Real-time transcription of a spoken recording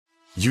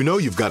You know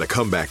you've got a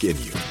comeback in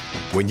you.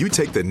 When you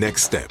take the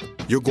next step,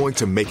 you're going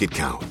to make it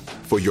count.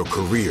 For your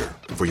career,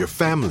 for your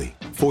family,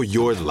 for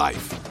your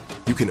life.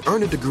 You can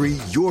earn a degree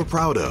you're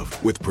proud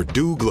of with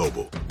Purdue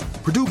Global.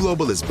 Purdue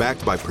Global is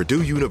backed by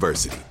Purdue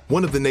University,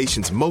 one of the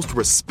nation's most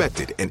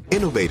respected and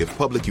innovative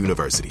public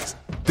universities.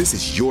 This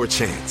is your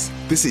chance.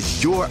 This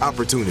is your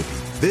opportunity.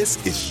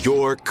 This is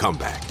your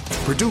comeback.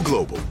 Purdue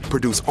Global,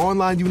 Purdue's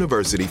online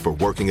university for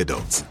working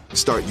adults.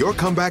 Start your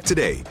comeback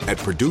today at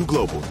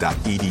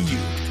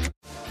purdueglobal.edu.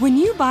 When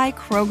you buy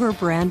Kroger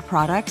brand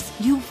products,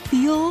 you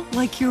feel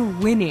like you're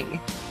winning.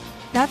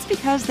 That's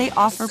because they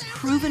offer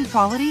proven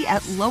quality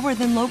at lower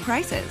than low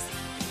prices.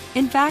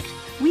 In fact,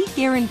 we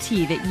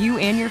guarantee that you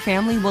and your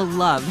family will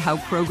love how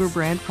Kroger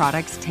brand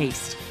products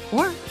taste,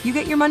 or you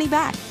get your money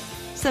back.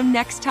 So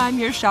next time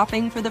you're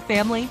shopping for the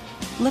family,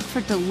 look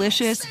for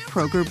delicious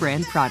Kroger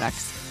brand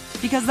products,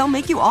 because they'll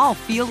make you all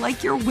feel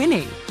like you're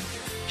winning.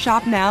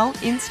 Shop now,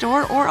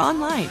 in-store, or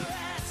online.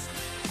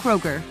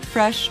 Kroger,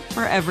 fresh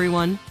for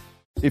everyone.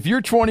 If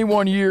you're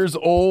 21 years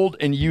old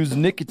and use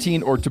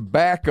nicotine or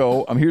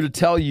tobacco, I'm here to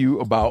tell you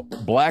about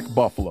Black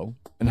Buffalo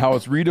and how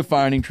it's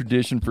redefining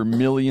tradition for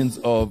millions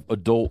of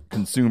adult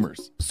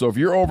consumers. So if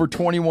you're over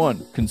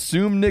 21,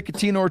 consume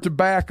nicotine or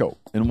tobacco,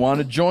 and want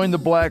to join the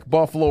Black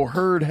Buffalo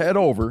herd, head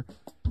over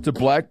to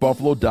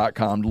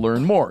blackbuffalo.com to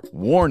learn more.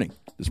 Warning,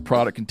 this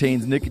product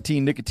contains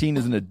nicotine. Nicotine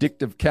is an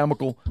addictive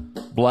chemical.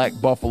 Black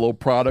Buffalo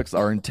products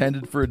are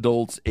intended for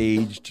adults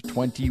aged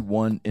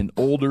 21 and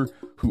older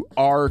who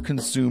are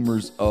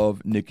consumers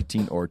of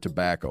nicotine or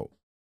tobacco.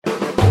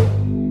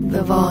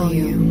 The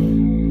volume.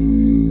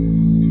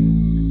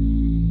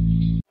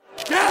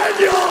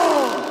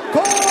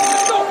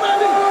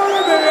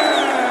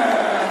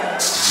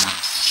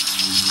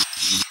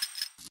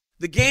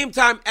 The Game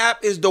Time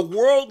app is the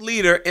world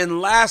leader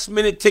in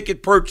last-minute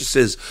ticket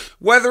purchases,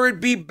 whether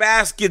it be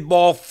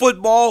basketball,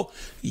 football,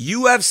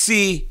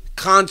 UFC,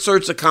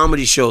 concerts, or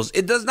comedy shows.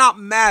 It does not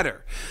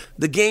matter.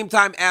 The Game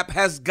Time app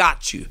has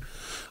got you.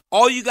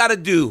 All you got to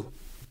do,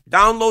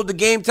 download the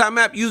Game Time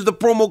app, use the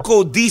promo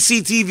code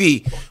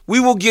DCTV. We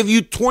will give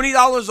you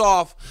 $20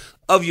 off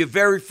of your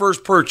very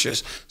first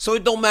purchase. So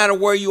it don't matter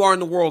where you are in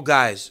the world,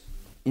 guys.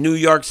 New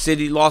York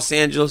City, Los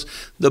Angeles,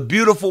 the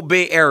beautiful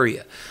Bay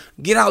Area.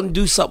 Get out and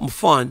do something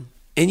fun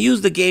and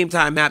use the Game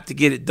Time app to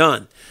get it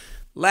done.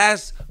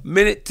 Last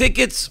minute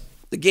tickets,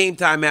 the Game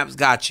Time app's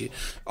got you.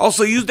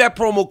 Also, use that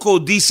promo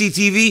code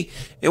DCTV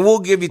and we'll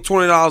give you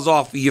 $20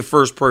 off of your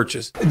first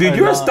purchase. Dude,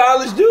 you're a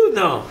stylish dude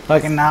now.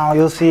 Like now,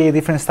 you'll see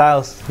different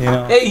styles. You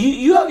know. Hey,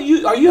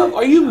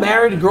 are you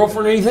married, a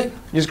girlfriend or anything?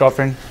 Just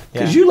girlfriend.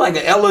 Because you like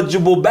an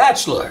eligible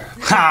bachelor.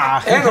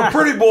 And a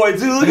pretty boy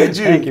too. Look at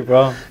you. Thank you,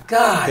 bro.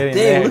 God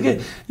damn, look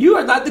at you.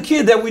 Are not the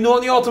kid that we know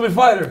in The Ultimate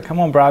Fighter. Come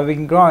on, bro. I've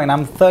been growing.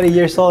 I'm 30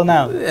 years old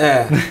now.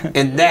 Yeah.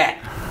 And that.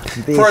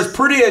 For as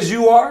pretty as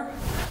you are,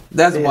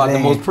 that's about the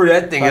most pretty.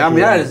 That thing, I mean,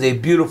 that is a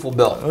beautiful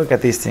belt. Look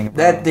at this thing, bro.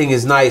 That thing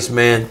is nice,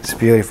 man. It's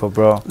beautiful,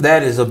 bro.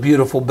 That is a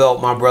beautiful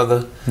belt, my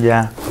brother.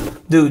 Yeah.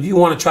 Dude, you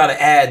want to try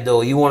to add,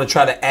 though. You want to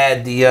try to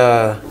add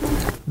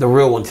the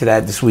real one to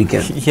that this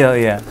weekend.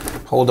 Yeah.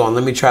 Hold on.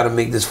 Let me try to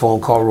make this phone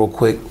call real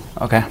quick.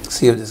 Okay.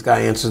 See if this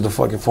guy answers the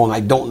fucking phone.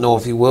 I don't know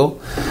if he will,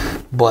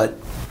 but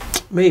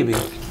maybe.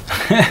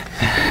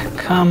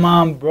 Come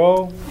on,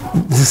 bro.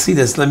 See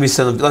this? Let's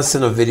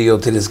send a video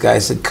to this guy. I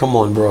said, come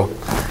on, bro.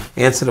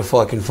 Answer the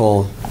fucking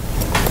phone.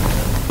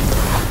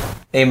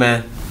 Hey,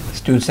 man. This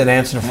dude said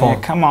answer the phone.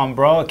 Man, come on,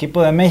 bro.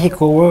 Equipo de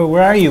Mexico.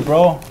 Where are you,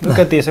 bro? Look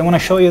at this. I want to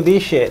show you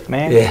this shit,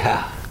 man.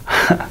 Yeah.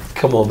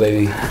 Come on,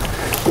 baby.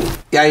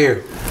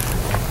 Yair,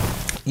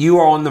 you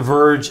are on the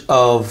verge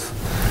of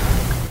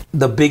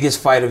the biggest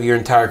fight of your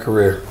entire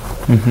career.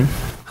 Mm-hmm.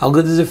 How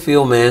good does it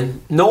feel,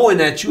 man? Knowing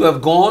that you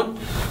have gone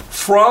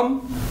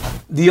from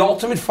the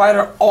Ultimate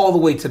Fighter all the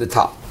way to the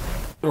top.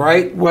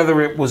 Right?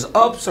 Whether it was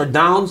ups or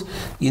downs,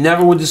 you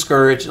never were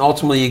discouraged, and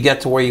ultimately you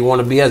get to where you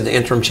want to be as the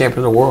interim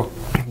champion of the world.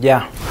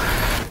 Yeah,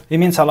 it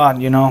means a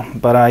lot, you know.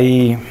 But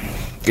the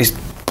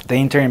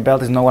interim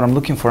belt is not what I'm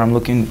looking for. I'm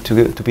looking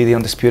to be the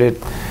undisputed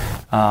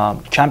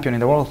champion in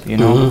the world, you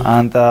know. Mm-hmm.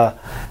 And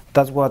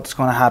that's what's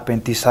going to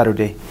happen this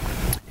Saturday.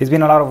 It's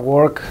been a lot of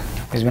work.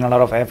 It's been a lot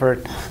of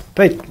effort.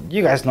 But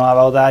you guys know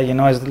about that, you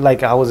know. It's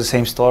like I was the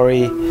same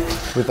story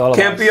with all of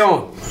us.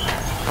 Campeón.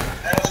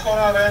 What's going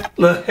on, man?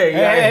 Look,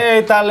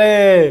 Hey,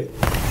 Tale.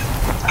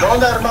 ¿Qué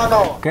onda,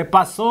 hermano? ¿Qué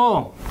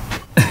pasó?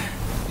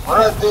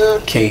 What up,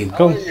 dude? Kane.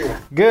 How are you?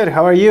 Good.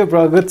 How are you,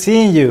 bro? Good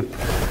seeing you.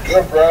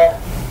 Good, bro.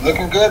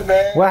 Looking good,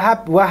 man.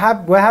 What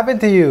happened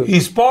to you?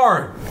 He's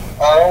sparring.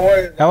 Oh, don't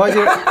worry.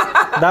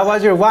 That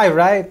was your wife,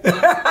 right?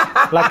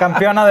 La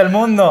campeona del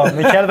mundo,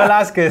 Michelle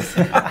Velázquez.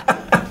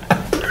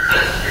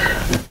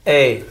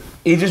 Hey,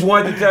 he just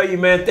wanted to tell you,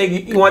 man.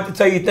 He wanted to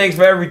tell you thanks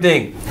for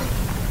everything.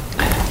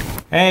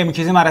 Hey,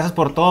 muchísimas gracias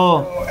por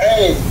todo.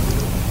 Hey.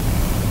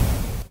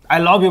 I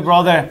love you,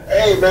 brother.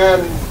 Hey,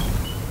 man.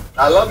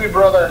 I love you,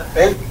 brother.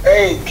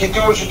 Hey, keep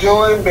doing what you're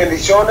doing.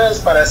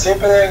 Bendiciones para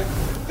siempre.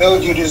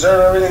 Dude, you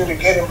deserve everything you're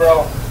getting,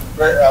 bro.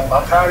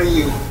 I'm proud of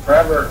you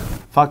forever.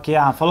 Fuck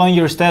yeah, I'm following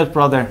your steps,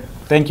 brother.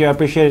 Thank you. I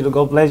appreciate it.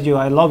 God bless you.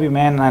 I love you,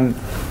 man. And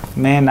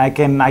man, I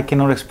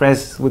cannot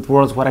express with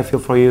words what I feel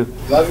for you.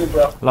 Love you,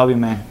 bro. Love you,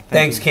 man.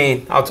 Thanks,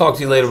 Kane. I'll talk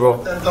to you later, bro.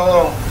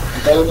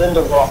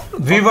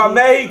 Viva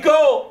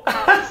Mexico!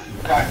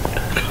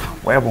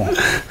 Huevo.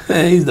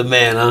 He's the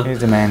man, huh?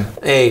 He's the man.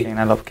 Hey, Kane,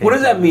 I love Kane. what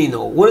does that mean,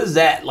 though? What does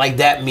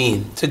that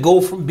mean? To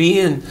go from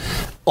being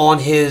on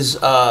his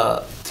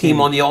team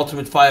on The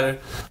Ultimate Fighter,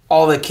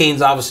 all that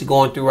Kane's obviously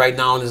going through right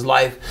now in his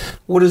life,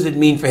 what does it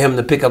mean for him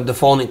to pick up the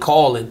phone and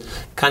call and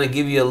kind of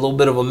give you a little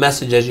bit of a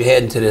message as you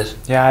head into this?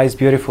 Yeah, it's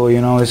beautiful.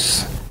 You know,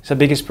 it's a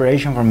big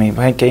inspiration for me.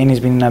 Kane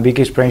has been a big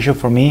inspiration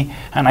for me,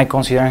 and I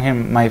consider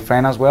him my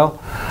friend as well.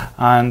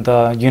 And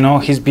you know,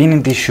 he's been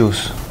in these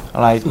shoes,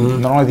 like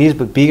not only these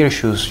but bigger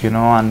shoes. You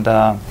know, and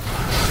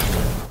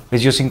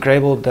it's just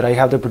incredible that I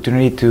have the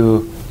opportunity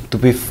to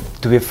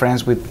be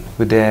friends with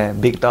the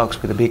big dogs,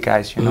 with the big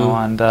guys. You know,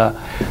 and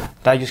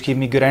that just gives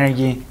me good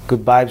energy,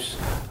 good vibes,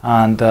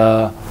 and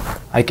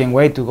I can't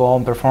wait to go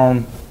and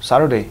perform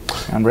Saturday.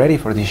 I'm ready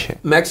for this shit.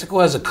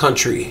 Mexico as a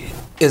country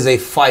is a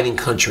fighting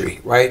country,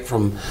 right?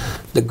 From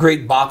the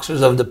great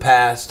boxers of the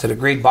past to the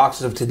great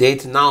boxers of today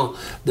to now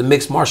the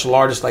mixed martial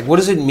artists. Like, what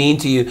does it mean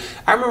to you?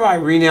 I remember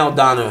Irene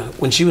Aldana,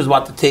 when she was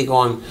about to take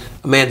on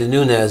Amanda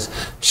Nunes,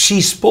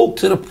 she spoke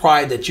to the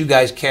pride that you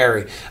guys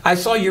carry. I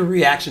saw your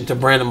reaction to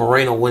Brandon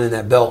Moreno winning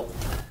that belt.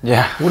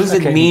 Yeah. What does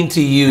it mean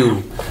to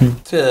you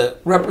to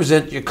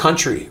represent your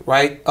country,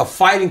 right? A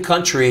fighting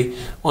country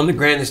on the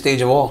grandest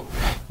stage of all.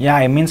 Yeah,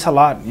 it means a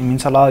lot. It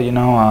means a lot, you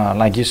know.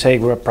 Like you say,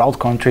 we're a proud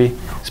country,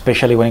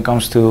 especially when it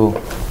comes to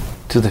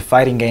the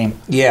fighting game.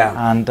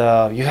 Yeah. And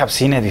you have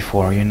seen it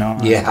before, you know.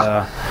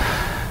 Yeah.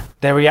 And,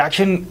 the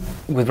reaction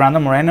with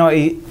Brandon Moreno,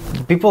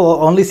 people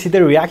only see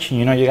the reaction,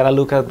 you know. You gotta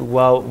look at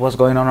what's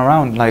going on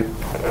around. Like,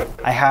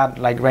 I had,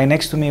 like, right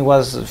next to me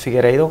was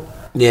Figueiredo.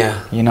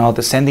 Yeah. You know,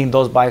 sending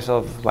those vibes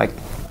of like,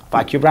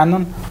 fuck you,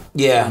 Brandon.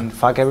 Yeah. And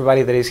fuck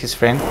everybody that is his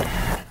friend.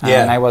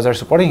 Yeah. And I was there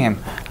supporting him.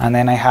 And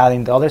then I had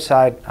in the other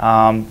side,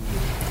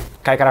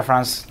 Kai Kara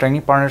France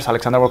training partners,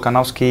 Alexander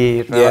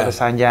Volkanovski, Robert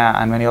Desanya,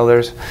 and many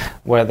others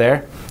were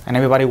there. And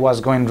everybody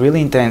was going really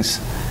intense,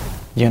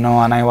 you know,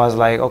 and I was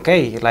like,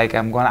 okay, like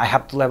I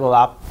have to level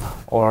up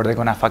or they're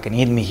gonna fucking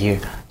hit me here.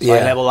 So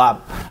I level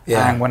up.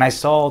 Yeah. And when I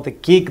saw the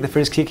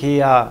first kick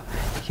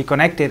he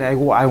connected,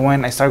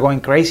 I started going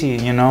crazy,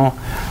 you know.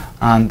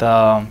 And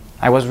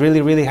I was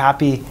really, really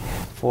happy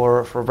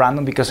for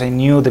Brandon because I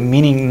knew the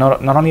meaning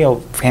not only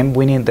of him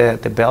winning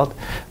the belt,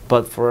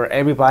 but for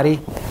everybody,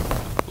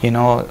 you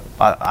know,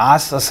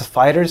 us as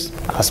fighters,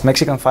 as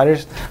Mexican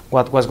fighters,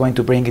 what was going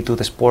to bring it to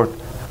the sport,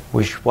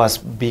 which was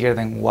bigger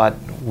than what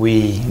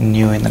we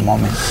knew in the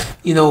moment.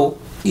 You know,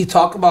 you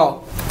talk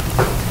about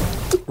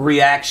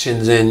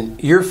reactions,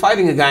 and you're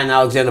fighting a guy in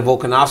Alexander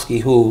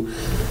Volkanovski who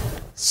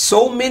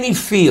so many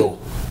feel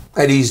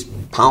that he's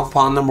pound for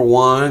pound number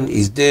one,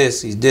 he's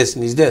this,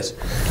 and he's this.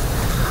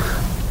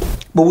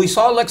 But we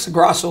saw Alexa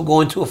Grasso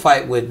go into a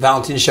fight with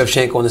Valentina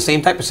Shevchenko in the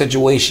same type of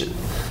situation,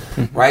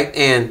 right?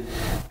 And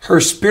her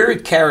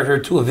spirit carried her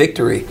to a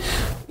victory.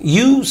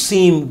 You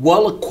seem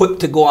well equipped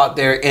to go out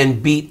there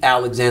and beat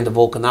Alexander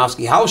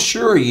Volkanovski. How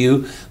sure are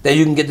you that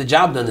you can get the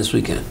job done this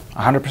weekend?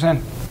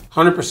 100%.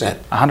 100%.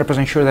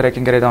 100% sure that I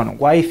can get it done.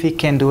 Why if he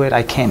can do it,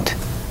 I can't?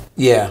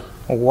 Yeah.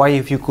 Why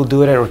if you could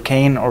do it, or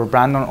Kane, or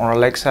Brandon, or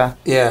Alexa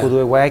could do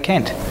it, why I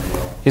can't?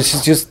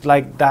 It's just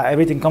like that.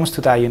 Everything comes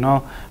to that, you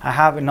know. I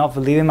have enough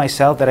belief in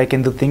myself that I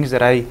can do things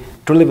that I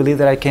truly believe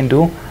that I can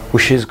do,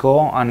 which is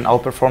go and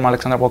outperform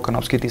Alexander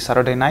Volkanovski this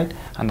Saturday night,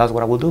 and that's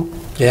what I will do.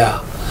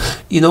 Yeah.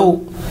 You know,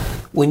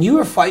 when you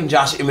were fighting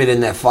Josh Emmett in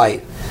that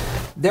fight,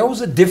 there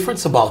was a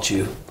difference about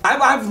you.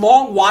 I've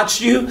long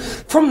watched you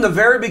from the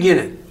very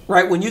beginning.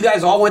 Right, when you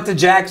guys all went to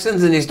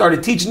Jackson's and they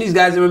started teaching these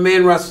guys MMA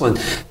and wrestling,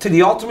 to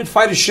the Ultimate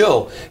Fighter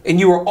show, and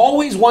you were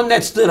always one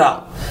that stood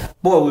out.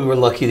 Boy, we were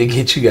lucky to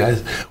get you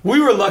guys.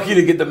 We were lucky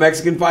to get the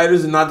Mexican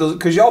fighters and not those,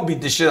 because y'all beat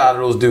the shit out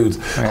of those dudes.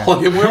 Yeah.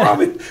 I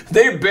mean,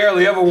 they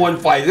barely ever won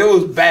fights. It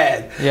was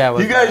bad. Yeah,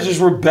 you guys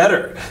just were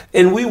better.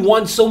 And we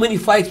won so many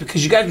fights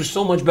because you guys were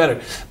so much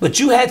better. But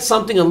you had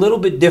something a little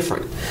bit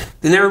different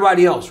than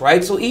everybody else,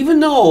 right? So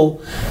even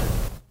though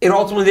it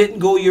ultimately didn't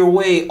go your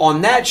way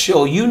on that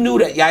show, you knew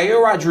that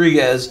Yair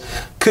Rodriguez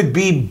could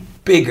be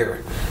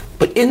bigger.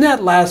 But in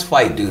that last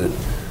fight, dude,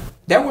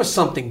 there was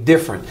something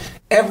different.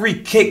 Every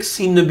kick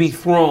seemed to be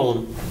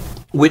thrown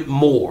with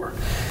more.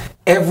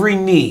 Every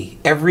knee,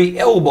 every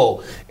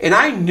elbow. And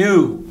I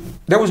knew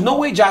there was no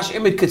way Josh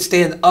Emmett could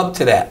stand up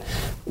to that.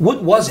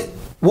 What was it?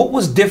 What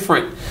was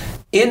different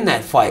in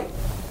that fight?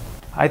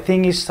 I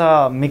think it's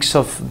a mix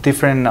of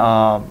different,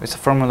 it's a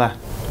formula.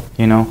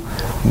 You know,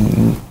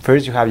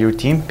 first you have your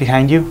team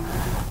behind you,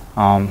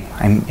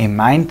 a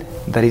mind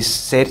that is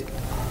set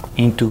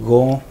in to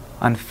go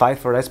and fight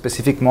for that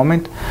specific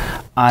moment,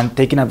 and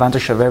taking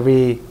advantage of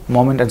every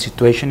moment and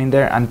situation in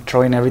there and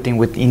throwing everything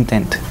with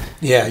intent.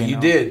 Yeah, you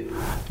did.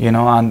 You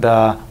know, and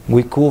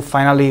we could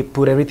finally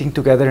put everything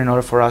together in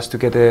order for us to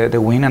get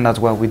the win, and that's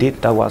what we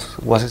did. That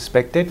was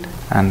expected,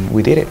 and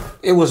we did it.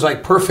 It was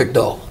like perfect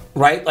though.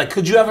 right? Like,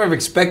 could you ever have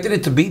expected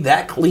it to be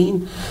that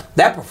clean?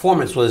 That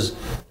performance was,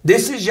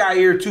 this is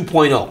Yair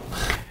 2.0.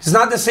 It's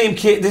not the same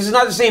kid. This is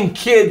not the same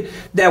kid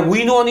that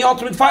we know in The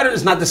Ultimate Fighter.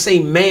 It's not the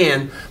same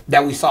man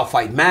that we saw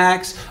fight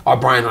Max or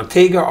Brian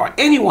Ortega or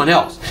anyone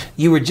else.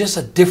 You were just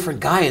a different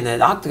guy in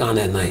that octagon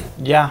that night.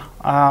 Yeah,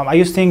 I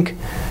just think,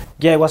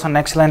 it was an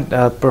excellent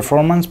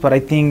performance, but I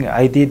think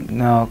I did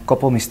a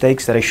couple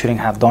mistakes that I shouldn't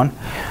have done,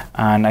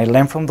 and I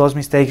learned from those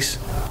mistakes.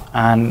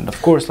 And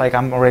of course, like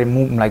I'm already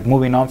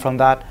moving on from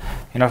that.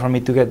 For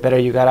me to get better,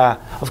 you gotta.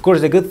 Of course,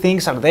 the good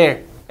things are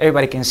there.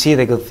 Everybody can see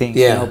the good things,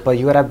 but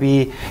you gotta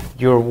be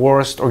your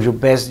worst or your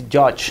best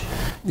judge.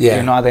 At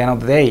the end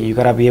of the day, you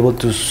gotta be able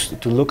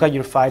to look at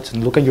your fights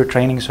and look at your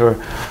trainings or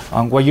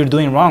on what you're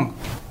doing wrong,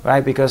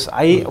 right? Because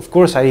I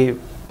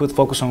put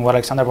focus on what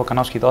Alexander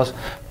Volkanovski does,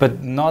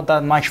 but not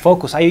that much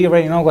focus. I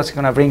already know what's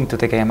gonna bring to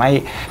the game.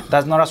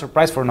 That's not a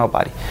surprise for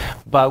nobody.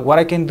 But what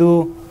I can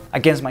do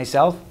against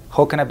myself,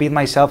 how can I beat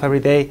myself every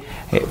day?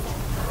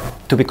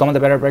 To become the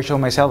better version of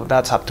myself,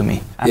 that's up to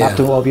me. And up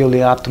to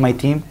obviously up to my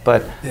team,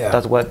 but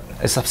that's what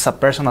it's a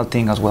personal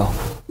thing as well.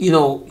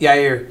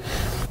 Yair,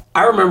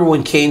 I remember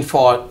when Kane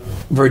fought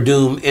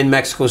Verdum in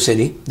Mexico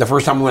City, the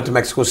first time we went to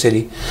Mexico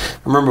City. I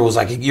remember it was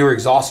like you were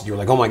exhausted. You were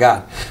like, oh my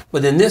God.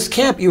 But in this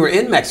camp, you were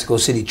in Mexico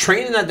City,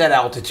 training at that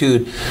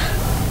altitude.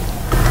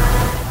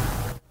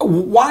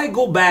 Why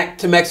go back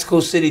to Mexico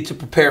City to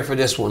prepare for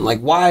this one? Like,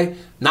 why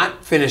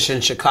not finish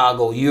in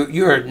Chicago?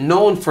 You're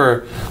known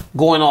for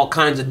going all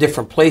kinds of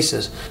different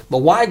places, but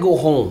why go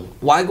home?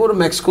 Why go to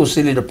Mexico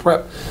City to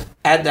prep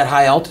at that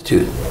high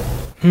altitude?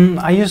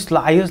 I just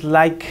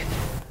like,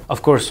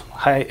 of course,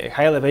 high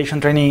elevation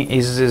training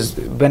is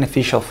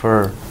beneficial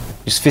for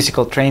just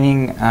physical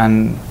training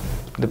and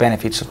the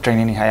benefits of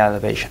training in high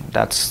elevation.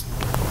 That's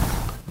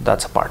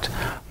a part,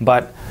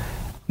 but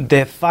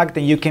the fact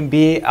that you can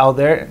be out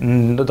there,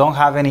 don't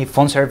have any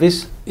phone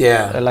service,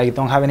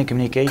 don't have any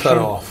communication, cut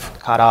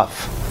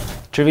off.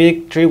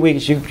 3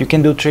 weeks, you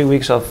can do 3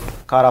 weeks of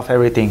cut off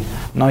everything.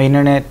 No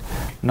internet,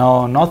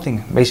 no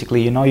nothing.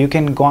 Basically, you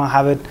can go and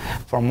have it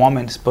for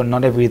moments, but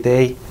not every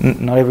day.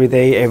 Every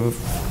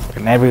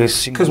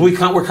single. Because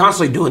we're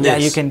constantly doing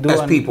this. You can do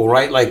as people,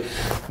 right? Like,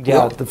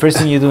 the first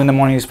thing you do in the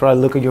morning is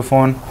probably look at your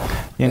phone,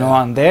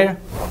 and there,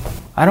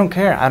 I don't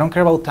care. I don't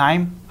care about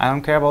time. I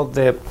don't care about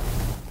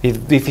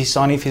if it's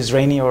sunny, if it's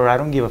rainy, or I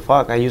don't give a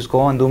fuck. I just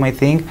go and do my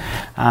thing,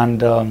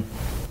 and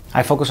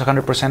I focus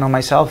 100% on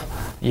myself,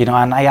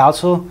 and I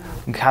also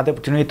had the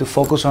opportunity to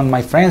focus on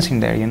my friends in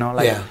there,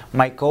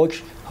 my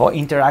coach, who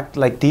interact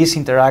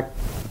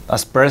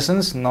as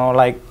persons,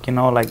 like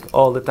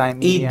all the time.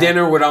 Eat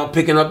dinner without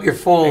picking up your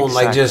phone,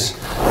 exactly.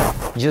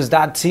 Just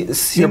that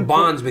your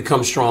bonds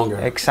become stronger.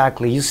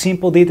 Exactly. Just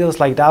simple details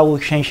like that will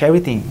change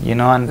everything,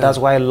 and that's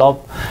why I love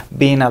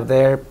being up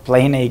there,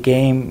 playing a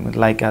game,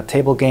 like a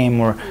table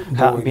game, or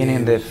being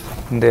in the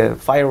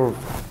fire,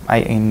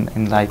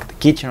 in like the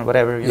kitchen or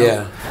whatever.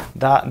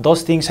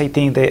 Those things, I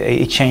think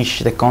it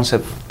changed the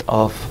concept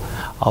of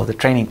the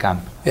training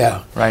camp.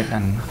 Yeah. Right,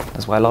 and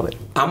that's why I love it.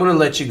 I'm gonna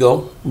let you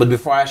go, but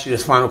before I ask you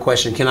this final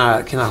question, can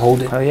I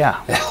hold it? Oh yeah.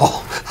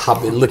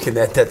 I've been looking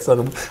at that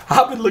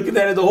I've been looking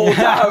at it the whole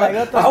time.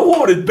 I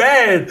want it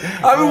bad.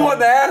 I've been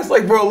wanting to ask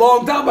for a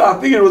long time, but I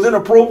figured it was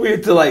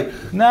inappropriate to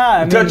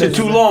touch it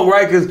too long,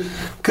 right?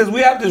 Because we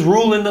have this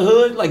rule in the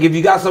hood, like if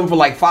you got something for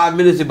 5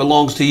 minutes, it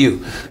belongs to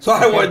you. So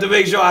I wanted to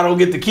make sure I don't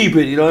get to keep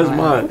it. It's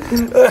mine.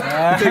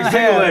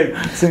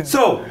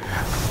 So,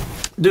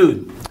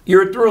 dude,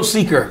 you're a thrill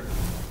seeker.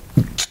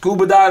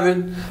 Scuba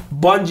diving,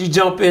 bungee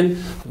jumping.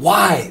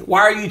 Why?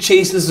 Why are you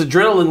chasing this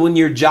adrenaline when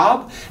your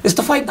job is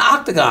to fight in the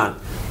octagon?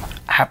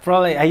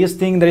 I just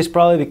think that it's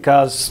probably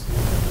because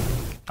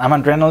I'm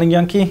an adrenaline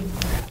junkie,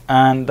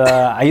 and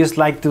I just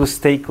like to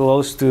stay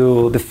close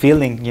to the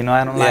feeling.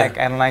 I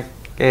don't like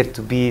it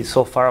to be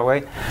so far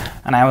away,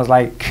 and I was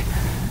like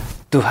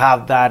to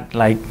have that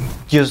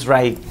just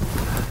right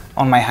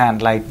on my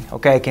hand.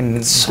 Okay, I can do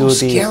this. It's so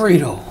scary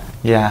though.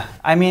 Yeah,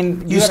 I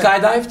mean, you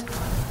skydived?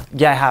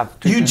 Yeah, I have.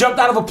 You jumped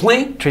out of a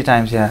plane? 3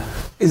 times, yeah.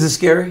 Is it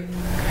scary?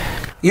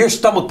 Your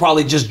stomach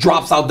probably just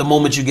drops out the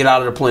moment you get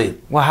out of the plane.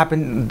 What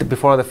happened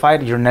before the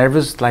fight? You're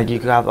nervous, you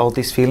have all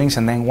these feelings,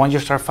 and then once you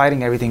start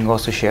fighting, everything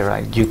goes to shit,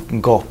 right? You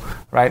can go,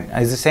 right?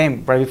 It's the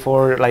same right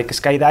before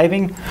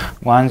skydiving.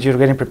 Once you're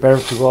getting prepared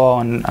to go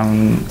on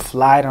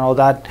flight and all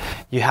that,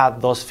 you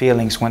have those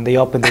feelings when they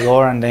open the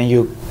door, and then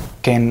you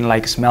can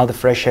smell the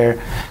fresh air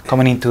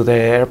coming into the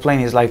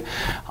airplane. It's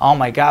oh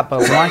my God!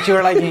 But once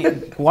you're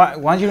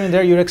once you're in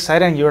there, you're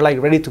excited and you're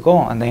ready to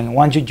go. And then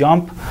once you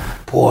jump,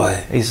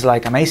 boy, it's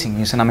amazing.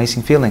 It's an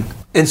amazing feeling.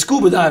 In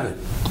scuba diving,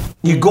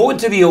 you go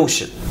into the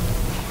ocean,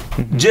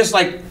 just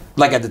like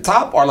at the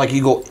top, or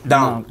you go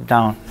down. No,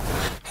 down.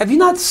 Have you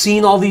not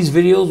seen all these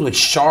videos with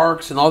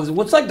sharks and all this?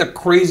 What's the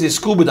craziest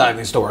scuba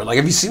diving story?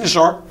 Have you seen a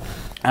shark?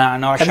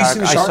 No, Have you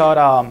seen a shark? I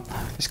saw it.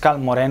 It's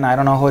called Morena. I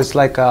don't know who it's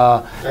like.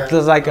 It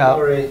looks like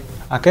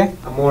okay.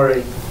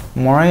 Amore.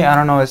 Moray, I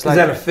don't know. It's is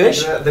that a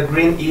fish? The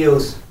green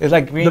eels. It's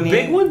like green. The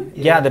big one?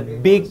 Yeah, the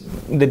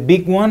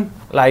big one,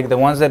 like the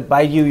ones that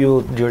bite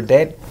you, you're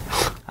dead.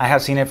 I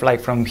have seen it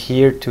like from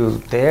here to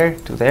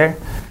there.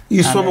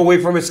 You swim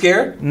away from it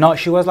scared? No,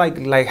 she was like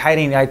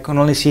hiding. I could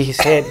only see his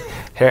head,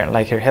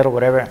 her head or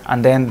whatever.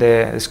 And then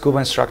the scuba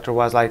instructor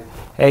was like,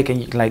 "Hey,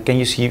 can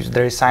you see?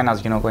 There is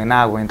signals, going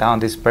out, going down.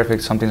 This is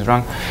perfect. Something's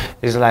wrong."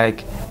 It's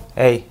like,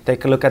 "Hey,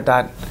 take a look at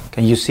that.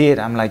 Can you see it?"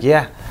 I'm like,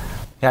 "Yeah,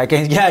 I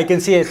can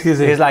see it."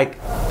 He's like,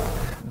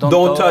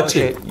 "Don't touch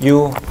it.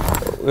 You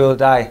will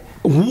die."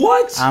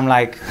 What? I'm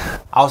like,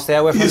 I'll stay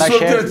away from that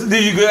shit.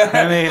 Did you go?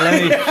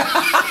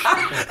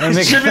 Let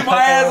me tripping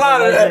my ass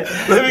out of it.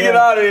 Let me get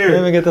out of here.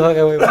 Let me get the fuck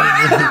away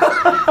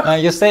from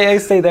you. Just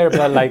stay there,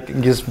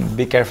 but just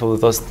be careful with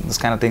those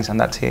kind of things, and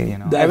that's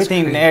it.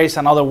 Everything in there is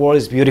another world.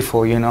 Is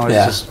beautiful. It's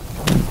just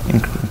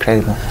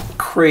incredible.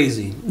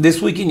 Crazy.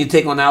 This weekend you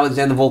take on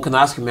Alexander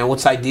Volkanovski, man.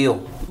 What's ideal?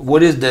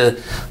 What is the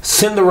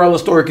Cinderella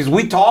story? Because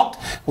we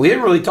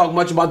didn't really talk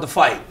much about the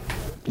fight.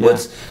 Yeah.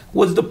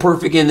 What's the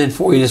perfect ending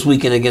for you this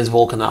weekend against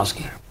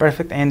Volkanovski?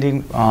 Perfect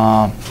ending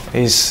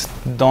is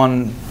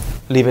don't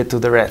leave it to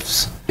the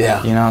refs.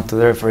 Yeah. To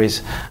the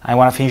referees. I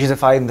want to finish the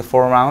fight in the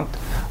 4th round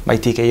by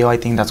TKO. I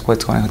think that's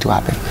what's going to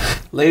happen.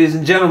 Ladies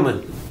and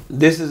gentlemen,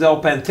 this is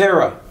El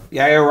Pantera,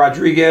 Yair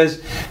Rodriguez.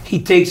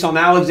 He takes on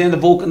Alexander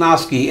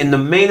Volkanovski in the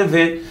main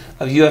event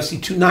of UFC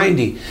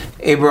 290.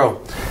 Hey,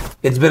 bro,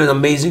 it's been an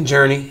amazing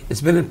journey.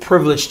 It's been a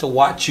privilege to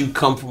watch you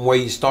come from where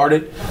you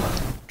started.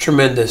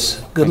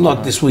 Tremendous. Good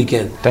luck this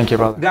weekend. Thank you,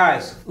 brother.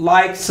 Guys,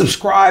 like,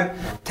 subscribe,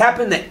 tap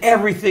into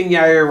everything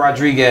Yair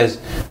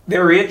Rodriguez.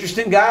 Very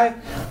interesting guy.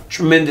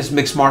 Tremendous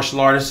mixed martial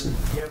artist.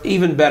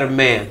 Even better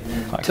man.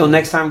 Till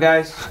next time,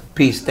 guys.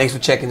 Peace. Thanks for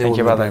checking in. Thank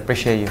you, brother.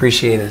 Appreciate you.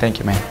 Appreciate it. Thank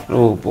you, man.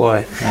 Oh,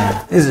 boy.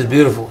 Yeah. This is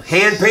beautiful.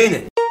 Hand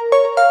painted.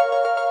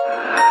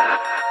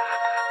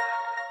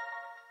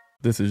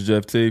 This is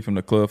Jeff T from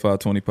the Club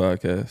 520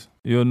 podcast.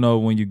 You'll know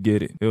when you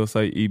get it. It'll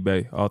say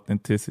eBay,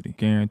 authenticity,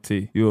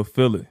 guarantee. You'll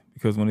feel it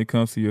because when it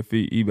comes to your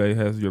feet, eBay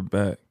has your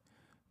back.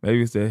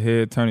 Maybe it's that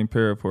head-turning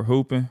pair for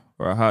hooping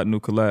or a hot new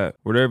collab.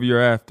 Whatever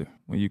you're after,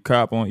 when you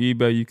cop on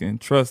eBay, you can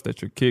trust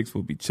that your kicks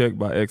will be checked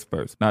by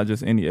experts, not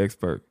just any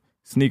expert.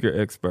 Sneaker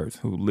experts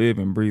who live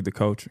and breathe the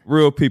culture.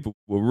 Real people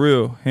with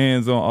real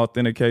hands-on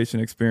authentication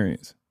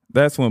experience.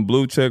 That's when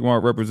blue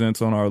checkmark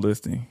represents on our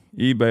listing.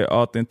 eBay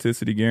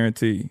authenticity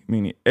guarantee,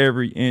 meaning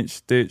every inch,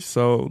 stitch,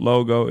 sole,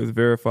 logo is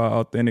verified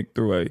authentic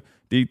through a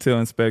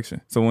detailed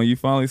inspection. So when you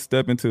finally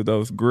step into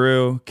those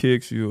grill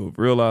kicks, you'll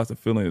realize the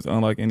feeling is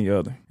unlike any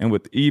other. And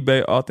with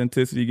eBay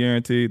authenticity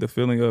guarantee, the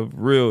feeling of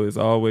real is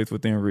always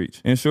within reach.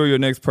 Ensure your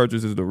next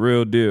purchase is the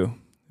real deal.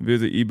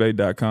 Visit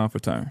ebay.com for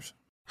terms.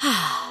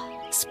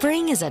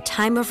 Spring is a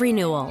time of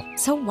renewal,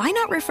 so why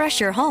not refresh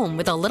your home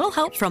with a little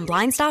help from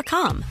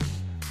Blinds.com?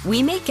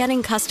 We make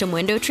getting custom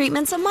window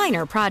treatments a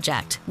minor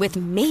project with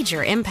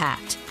major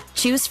impact.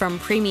 Choose from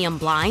premium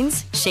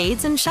blinds,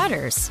 shades, and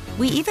shutters.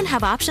 We even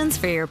have options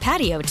for your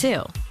patio,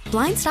 too.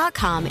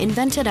 Blinds.com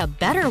invented a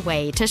better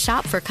way to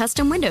shop for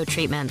custom window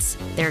treatments.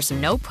 There's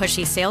no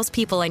pushy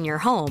salespeople in your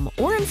home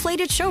or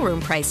inflated showroom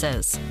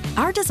prices.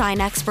 Our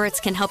design experts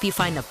can help you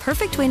find the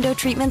perfect window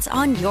treatments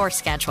on your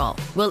schedule.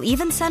 We'll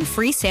even send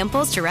free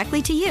samples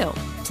directly to you.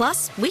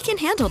 Plus, we can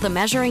handle the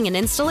measuring and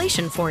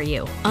installation for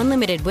you.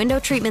 Unlimited window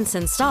treatments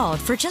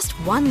installed for just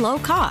one low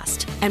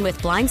cost. And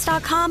with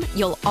Blinds.com,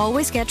 you'll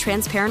always get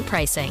transparent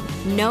pricing.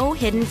 No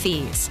hidden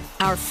fees.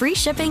 Our free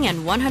shipping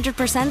and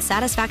 100%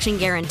 satisfaction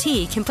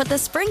guarantee can put the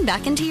spring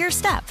back into your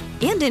step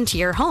and into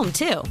your home,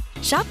 too.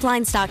 Shop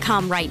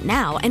Blinds.com right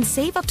now and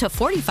save up to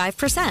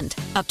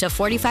 45%. Up to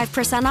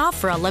 45% off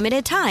for a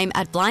limited time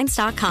at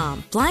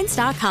Blinds.com.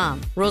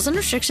 Blinds.com. Rules and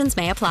restrictions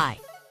may apply.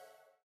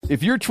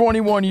 If you're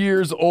 21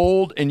 years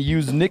old and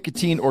use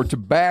nicotine or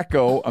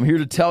tobacco, I'm here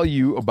to tell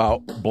you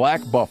about Black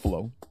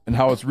Buffalo and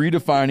how it's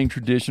redefining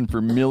tradition for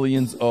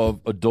millions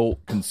of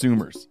adult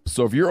consumers.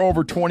 So if you're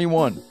over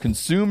 21,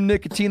 consume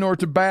nicotine or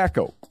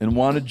tobacco, and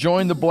want to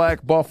join the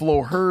Black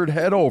Buffalo herd,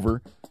 head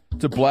over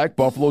to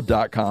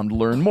blackbuffalo.com to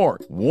learn more.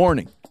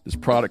 Warning, this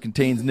product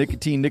contains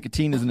nicotine.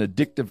 Nicotine is an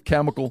addictive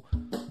chemical.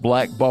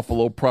 Black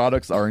Buffalo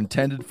products are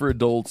intended for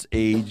adults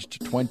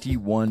aged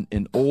 21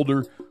 and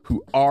older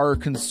who are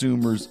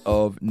consumers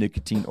of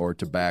nicotine or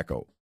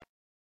tobacco.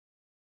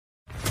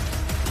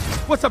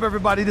 What's up,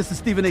 everybody? This is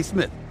Stephen A.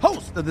 Smith,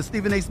 host of the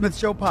Stephen A. Smith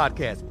Show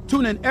podcast.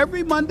 Tune in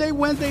every Monday,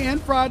 Wednesday,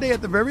 and Friday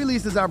at the very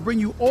least as I bring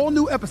you all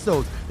new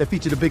episodes that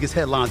feature the biggest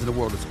headlines in the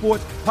world of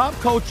sports, pop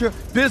culture,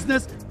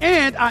 business,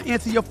 and I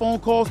answer your phone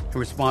calls and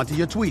respond to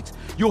your tweets.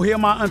 You'll hear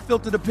my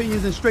unfiltered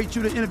opinions and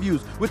straight-shooter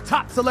interviews with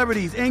top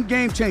celebrities and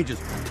game changers.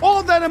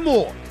 All that and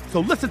more. So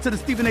listen to the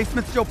Stephen A.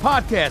 Smith Show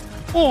podcast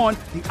on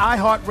the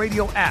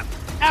iHeartRadio app,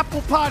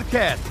 Apple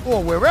Podcasts,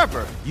 or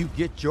wherever you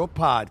get your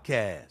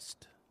podcast.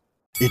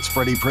 It's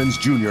Freddie Prinze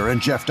Jr. and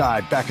Jeff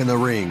Dye back in the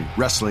ring.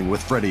 Wrestling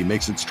with Freddie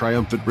makes its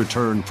triumphant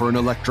return for an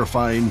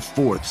electrifying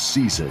 4th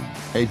season.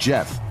 Hey,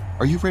 Jeff,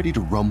 Are you ready to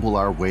rumble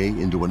our way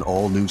into an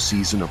all-new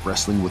season of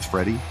Wrestling with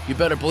Freddie? You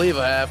better believe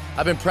I have.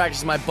 I've been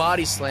practicing my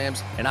body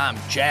slams, and I'm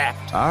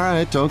jacked. All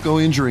right, don't go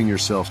injuring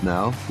yourself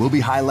now. We'll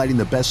be highlighting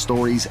the best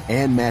stories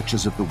and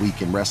matches of the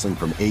week in wrestling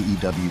from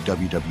AEW,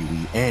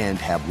 WWE, and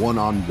have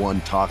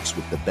one-on-one talks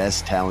with the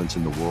best talents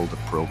in the world of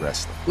pro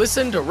wrestling.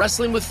 Listen to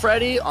Wrestling with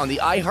Freddie on the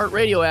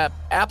iHeartRadio app,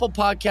 Apple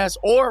Podcasts,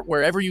 or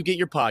wherever you get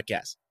your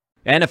podcasts.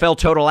 NFL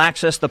Total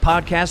Access, the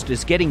podcast,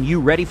 is getting you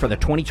ready for the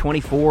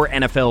 2024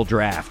 NFL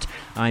Draft.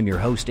 I'm your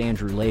host,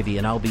 Andrew Levy,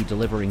 and I'll be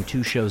delivering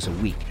 2 shows a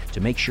week to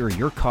make sure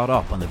you're caught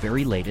up on the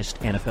very latest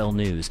NFL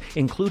news,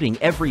 including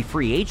every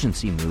free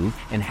agency move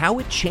and how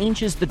it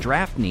changes the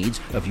draft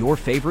needs of your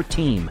favorite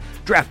team.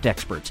 Draft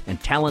experts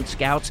and talent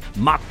scouts,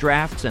 mock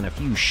drafts, and a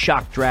few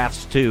shock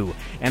drafts, too.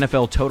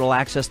 NFL Total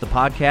Access, the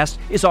podcast,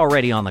 is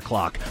already on the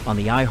clock on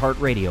the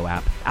iHeartRadio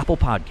app, Apple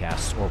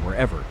Podcasts, or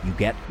wherever you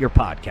get your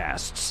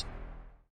podcasts.